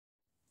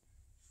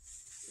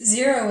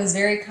Xero was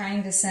very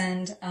kind to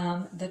send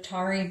the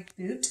Tari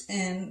boot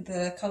in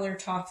the color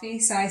toffee,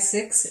 size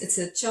 6. It's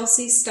a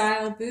Chelsea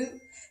style boot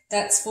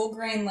that's full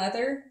grain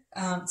leather.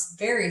 It's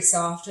very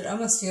soft. It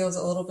almost feels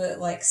a little bit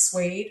like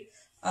suede,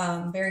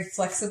 very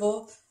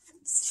flexible.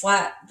 It's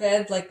flat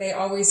bed like they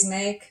always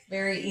make,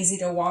 very easy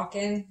to walk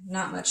in,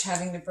 not much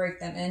having to break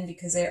them in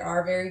because they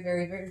are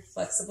very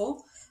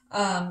flexible.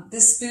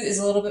 This boot is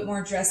a little bit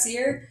more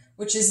dressier,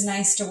 which is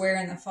nice to wear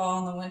in the fall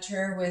and the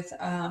winter with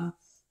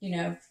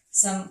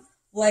some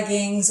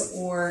leggings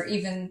or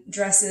even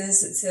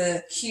dresses. It's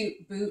a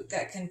cute boot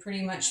that can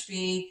pretty much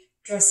be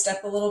dressed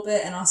up a little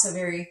bit and also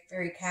very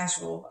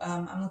casual.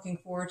 I'm looking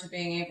forward to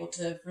being able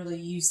to really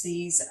use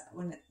these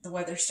when the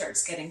weather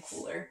starts getting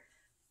cooler.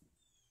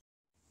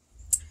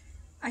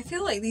 I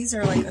feel like these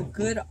are like a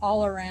good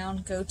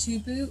all-around go-to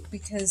boot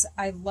because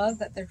I love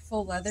that they're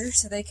full leather,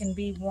 so they can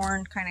be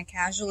worn kind of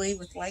casually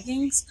with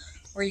leggings,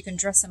 or you can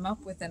dress them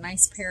up with a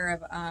nice pair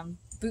of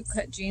boot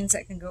cut jeans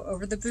that can go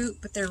over the boot,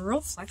 but they're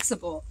real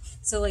flexible.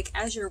 So like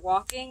as you're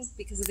walking,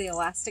 because of the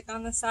elastic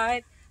on the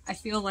side, I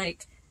feel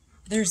like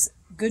there's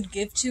good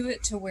give to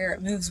it to where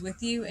it moves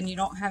with you and you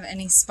don't have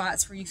any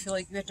spots where you feel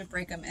like you have to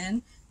break them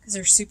in because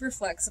they're super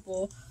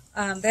flexible.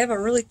 They have a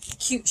really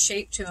cute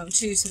shape to them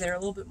too, so they're a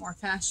little bit more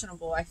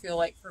fashionable. I feel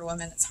like for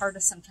women, it's hard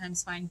to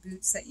sometimes find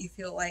boots that you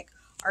feel like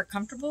are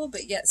comfortable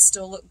but yet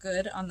still look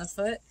good on the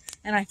foot,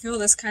 and I feel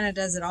this kind of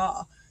does it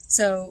all.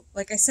 So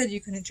like I said,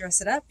 you can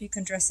dress it up, you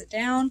can dress it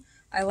down.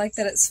 I like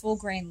that it's full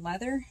grain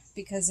leather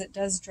because it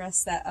does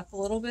dress that up a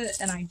little bit,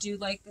 and I do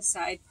like the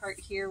side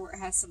part here where it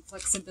has some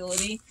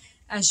flexibility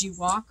as you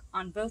walk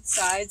on both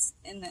sides,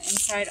 in the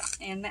inside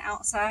and the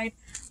outside.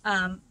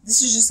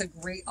 This is just a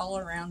great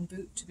all-around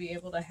boot to be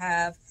able to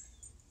have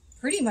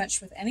pretty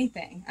much with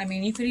anything. I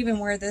mean, you could even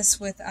wear this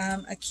with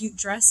a cute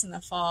dress in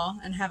the fall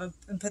and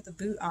put the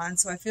boot on.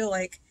 So I feel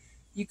like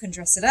you can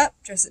dress it up,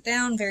 dress it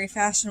down, very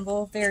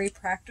fashionable, very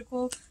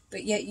practical,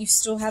 but yet you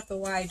still have the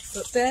wide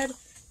footbed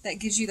that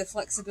gives you the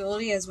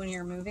flexibility as when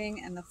you're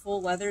moving, and the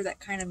full leather that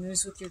kind of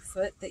moves with your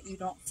foot, that you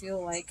don't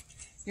feel like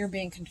you're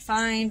being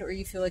confined or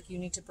you feel like you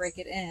need to break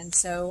it in.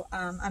 So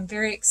I'm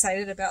very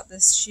excited about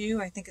this shoe.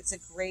 I think it's a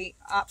great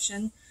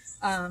option.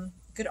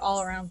 Good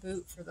all-around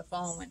boot for the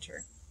fall and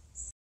winter.